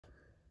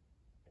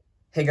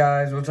Hey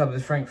guys, what's up?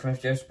 This is Frank from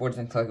FJF Sports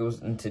and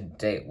Collectibles, and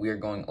today we are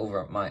going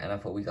over my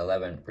NFL Week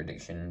 11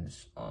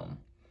 predictions.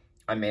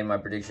 I made my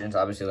predictions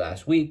obviously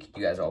last week.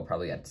 You guys all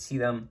probably got to see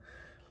them.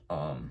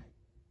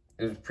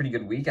 It was a pretty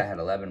good week. I had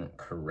 11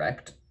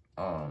 correct.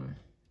 We're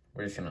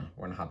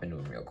gonna hop into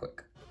them real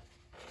quick.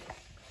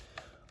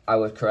 I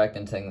was correct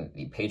in saying that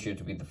the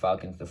Patriots would beat the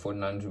Falcons, the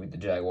 49ers would beat the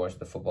Jaguars,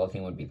 the football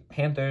team would beat the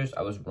Panthers.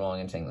 I was wrong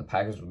in saying the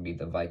Packers would beat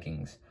the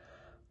Vikings.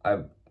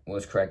 I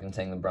was correct in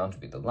saying the Browns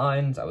would beat the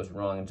Lions. I was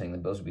wrong in saying the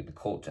Bills would beat the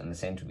Colts and the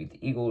Saints would beat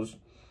the Eagles.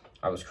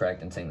 I was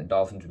correct in saying the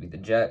Dolphins would beat the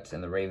Jets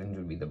and the Ravens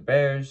would beat the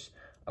Bears.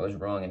 I was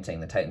wrong in saying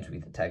the Titans would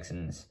beat the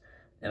Texans.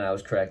 And I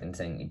was correct in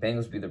saying the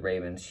Bengals would beat the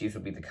Ravens, Chiefs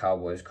would beat the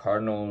Cowboys,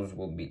 Cardinals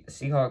will beat the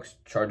Seahawks,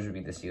 Chargers would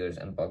beat the Steelers,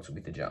 and Bucks would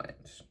beat the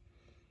Giants.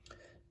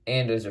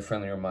 And as a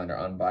friendly reminder,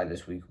 on bye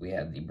this week, we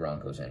had the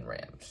Broncos and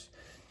Rams.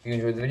 If you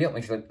enjoyed the video,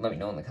 make sure to let me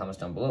know in the comments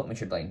down below. Make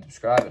sure to like and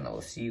subscribe, and I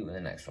will see you in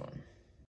the next one.